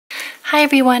Hi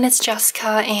everyone, it's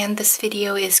Jessica, and this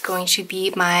video is going to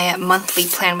be my monthly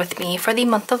plan with me for the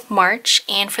month of March.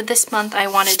 And for this month I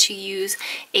wanted to use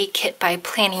a kit by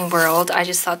Planning World. I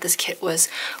just thought this kit was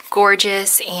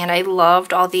gorgeous and I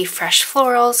loved all the fresh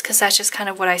florals because that's just kind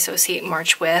of what I associate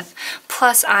March with.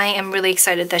 Plus I am really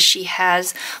excited that she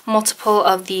has multiple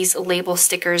of these label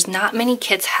stickers. Not many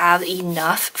kits have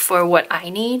enough for what I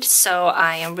need, so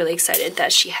I am really excited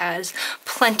that she has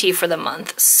plenty for the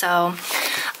month. So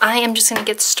I am just going to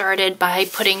get started by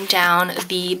putting down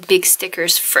the big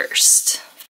stickers first.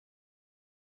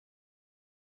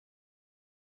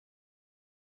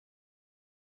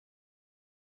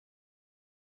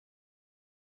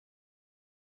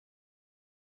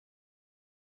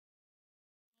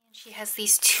 She has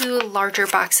these two larger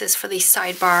boxes for the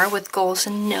sidebar with goals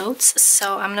and notes,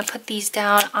 so I'm going to put these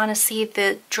down. Honestly,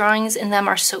 the drawings in them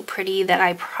are so pretty that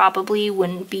I probably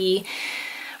won't be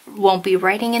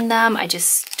writing in them. I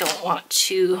just don't want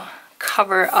to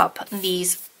cover up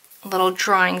these little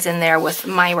drawings in there with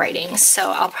my writing,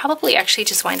 so I'll probably actually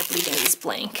just wind up leaving these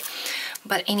blank.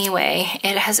 But anyway,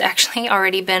 it has actually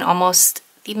already been almost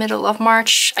the middle of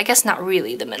March. I guess not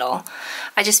really the middle.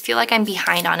 I just feel like I'm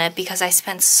behind on it because I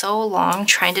spent so long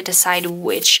trying to decide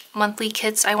which monthly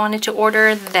kits I wanted to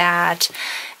order that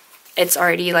it's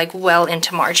already like well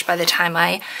into March by the time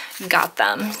I got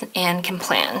them and can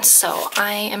plan. So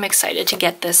I am excited to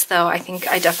get this, though. I think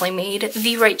I definitely made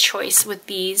the right choice with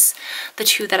these, the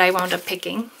two that I wound up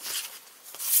picking.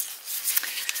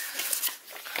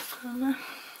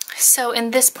 So in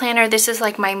this planner, this is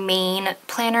like my main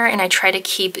planner, and I try to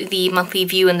keep the monthly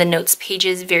view and the notes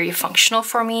pages very functional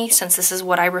for me since this is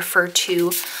what I refer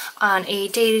to on a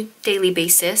daily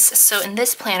basis. So in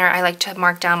this planner, I like to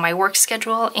mark down my work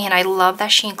schedule, and I love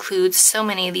that she includes so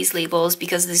many of these labels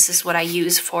because this is what I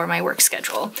use for my work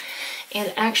schedule.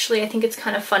 And actually, I think it's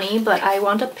kind of funny, but I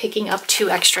wound up picking up 2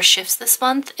 extra shifts this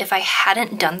month. If I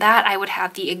hadn't done that, I would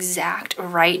have the exact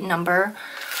right number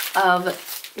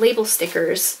of label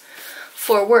stickers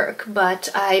for work, but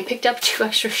I picked up 2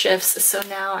 extra shifts, so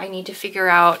now I need to figure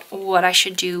out what I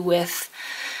should do with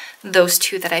those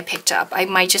 2 that I picked up. I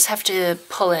might just have to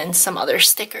pull in some other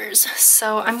stickers.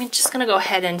 So I'm just gonna go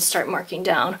ahead and start marking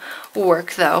down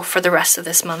work though for the rest of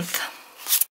this month.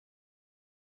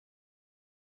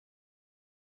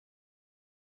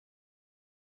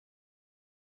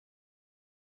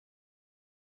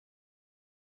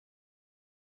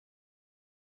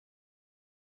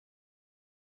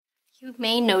 You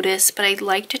may notice, but I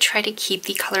like to try to keep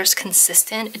the colors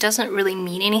consistent. It doesn't really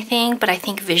mean anything, but I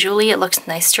think visually it looks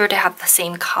nicer to have the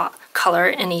same color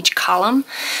in each column.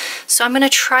 So I'm going to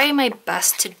try my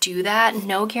best to do that.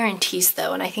 No guarantees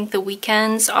though, and I think the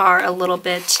weekends are a little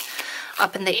bit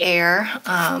up in the air.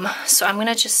 So I'm going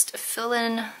to just fill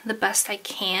in the best I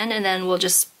can, and then we'll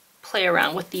just play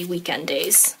around with the weekend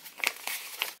days.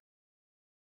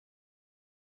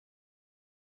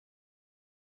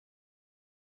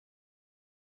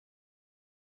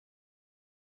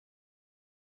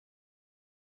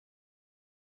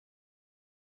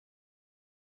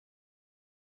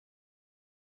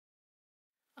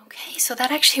 Okay, so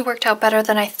that actually worked out better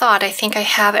than I thought. I think I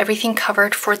have everything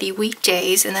covered for the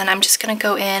weekdays, and then I'm just gonna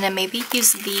go in and maybe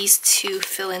use these to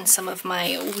fill in some of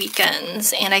my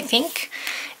weekends. And I think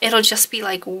it'll just be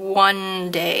like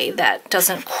one day that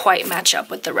doesn't quite match up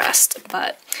with the rest,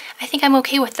 but I think I'm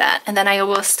okay with that. And then I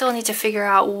will still need to figure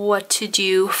out what to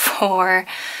do for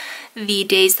the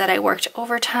days that I worked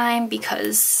overtime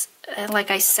because, like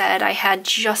I said, I had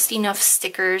just enough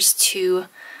stickers to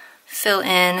fill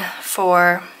in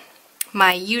for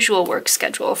my usual work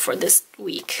schedule for this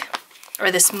week,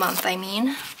 or this month, I mean.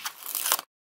 I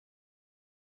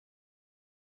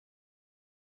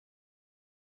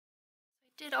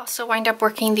did also wind up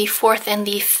working the 4th and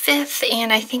the 5th,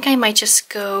 and I think I might just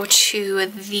go to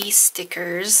these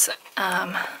stickers.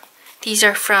 These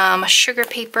are from Sugar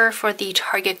Paper for the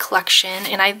Target collection,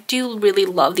 and I do really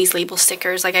love these label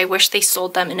stickers. Like, I wish they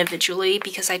sold them individually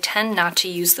because I tend not to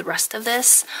use the rest of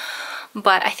this.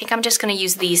 But I think I'm just going to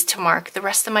use these to mark the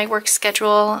rest of my work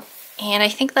schedule, and I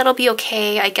think that'll be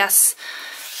okay. I guess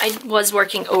I was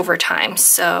working overtime,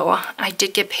 so I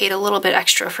did get paid a little bit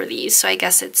extra for these, so I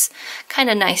guess it's kind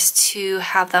of nice to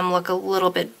have them look a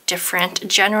little bit different.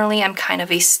 Generally, I'm kind of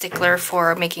a stickler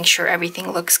for making sure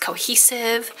everything looks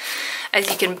cohesive, as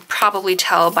you can probably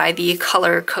tell by the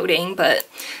color coding, but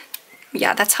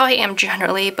yeah, that's how I am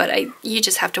generally, but you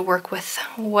just have to work with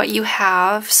what you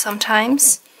have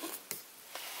sometimes.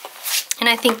 And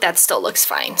I think that still looks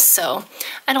fine, so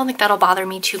I don't think that'll bother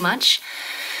me too much.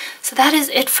 So that is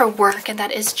it for work, and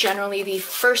that is generally the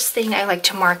first thing I like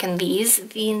to mark in these.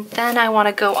 Then I want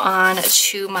to go on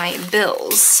to my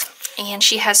bills, and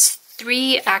she has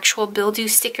 3 actual bill due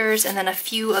stickers and then a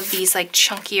few of these like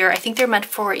chunkier, I think they're meant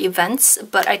for events,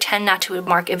 but I tend not to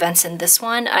mark events in this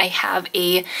one. I have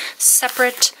a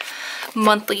separate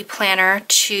monthly planner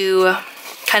to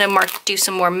kind of do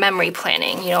some more memory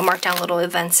planning, you know, mark down little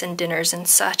events and dinners and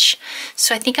such.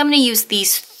 So I think I'm going to use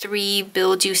these 3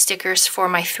 bill due stickers for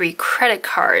my 3 credit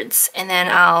cards, and then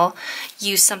I'll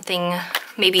use something,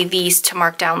 maybe these, to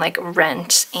mark down like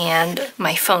rent and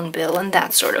my phone bill and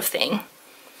that sort of thing.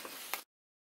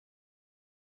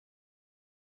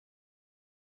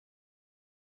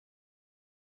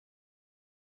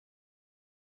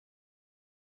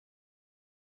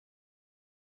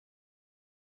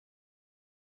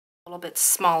 A little bit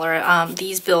smaller.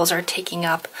 These bills are taking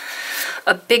up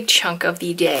a big chunk of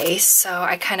the day, so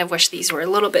I kind of wish these were a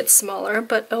little bit smaller,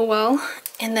 but oh well.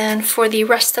 And then for the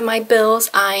rest of my bills,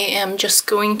 I am just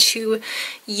going to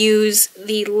use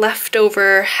the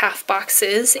leftover half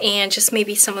boxes and just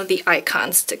maybe some of the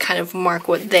icons to kind of mark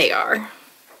what they are.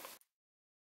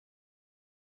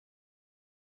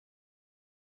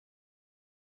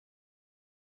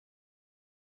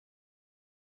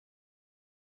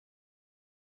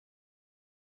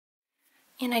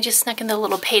 And I just snuck in the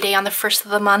little payday on the 1st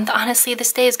of the month. Honestly,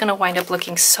 this day is going to wind up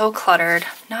looking so cluttered.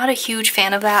 Not a huge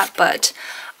fan of that, but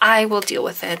I will deal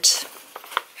with it.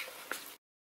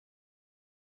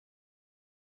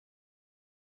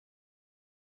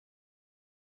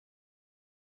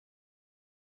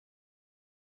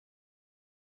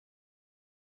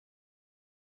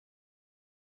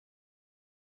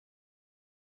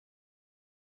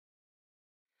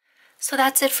 So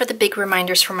that's it for the big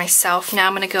reminders for myself. Now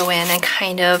I'm going to go in and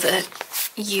kind of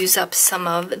use up some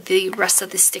of the rest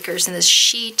of the stickers in this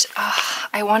sheet.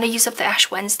 I want to use up the Ash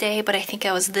Wednesday, but I think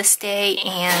it was this day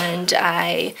and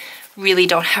I really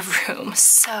don't have room.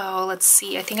 So let's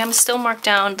see. I think I'm still marked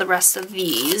down the rest of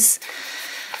these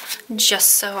just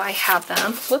so I have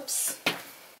them. Whoops.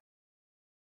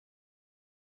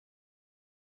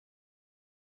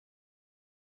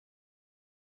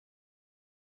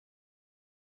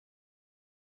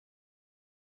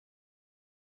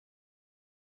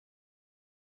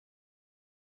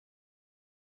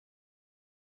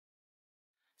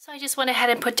 So I just went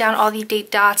ahead and put down all the date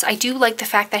dots. I do like the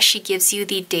fact that she gives you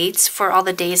the dates for all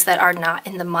the days that are not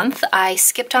in the month. I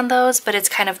skipped on those, but it's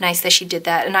kind of nice that she did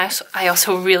that. And I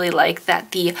also really like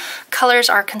that the colors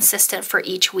are consistent for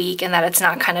each week and that it's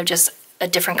not kind of just a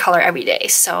different color every day.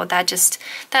 So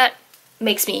that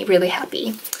makes me really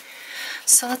happy.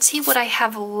 So let's see what I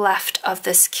have left of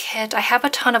this kit. I have a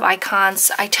ton of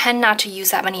icons. I tend not to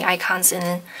use that many icons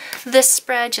in this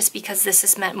spread just because this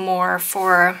is meant more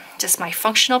for just my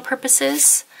functional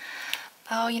purposes.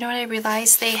 Oh, you know what I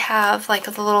realized? They have like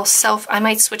the little I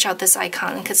might switch out this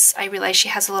icon because I realized she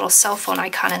has a little cell phone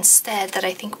icon instead that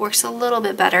I think works a little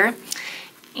bit better.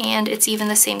 And it's even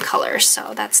the same color,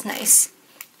 so that's nice.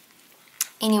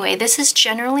 Anyway, this is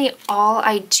generally all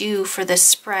I do for this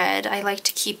spread. I like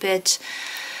to keep it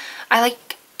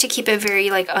very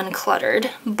like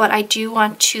uncluttered, but I do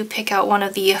want to pick out one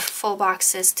of the full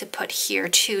boxes to put here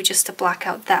too, just to block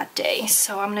out that day.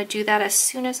 So I'm gonna do that as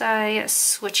soon as I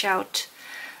switch out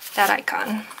that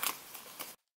icon.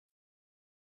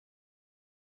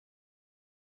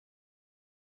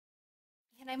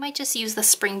 And I might just use the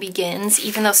Spring Begins,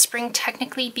 even though spring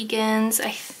technically begins,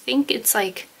 I think it's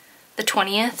like the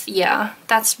 20th, yeah,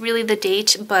 that's really the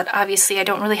date, but obviously I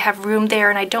don't really have room there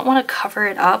and I don't want to cover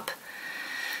it up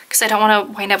because I don't want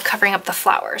to wind up covering up the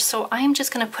flowers. So I'm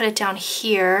just going to put it down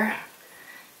here,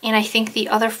 and I think the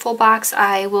other full box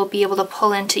I will be able to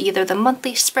pull into either the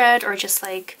monthly spread or just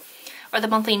like, or the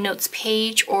monthly notes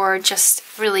page, or just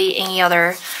really any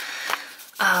other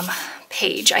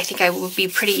page. I think it would be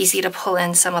pretty easy to pull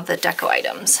in some of the deco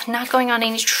items. Not going on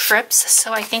any trips,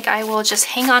 so I think I will just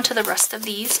hang on to the rest of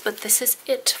these, but this is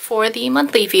it for the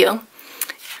monthly view.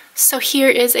 So here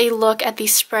is a look at the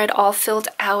spread all filled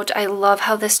out. I love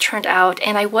how this turned out,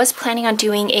 and I was planning on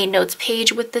doing a notes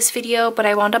page with this video, but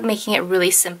I wound up making it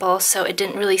really simple, so it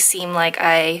didn't really seem like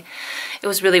it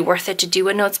was really worth it to do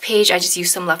a notes page. I just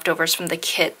used some leftovers from the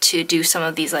kit to do some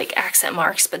of these like accent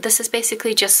marks, but this is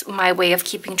basically just my way of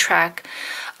keeping track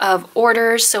of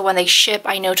orders, so when they ship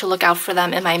I know to look out for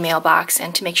them in my mailbox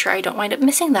and to make sure I don't wind up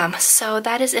missing them. So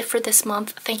that is it for this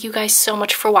month. Thank you guys so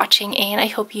much for watching, and I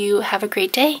hope you have a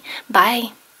great day.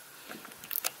 Bye!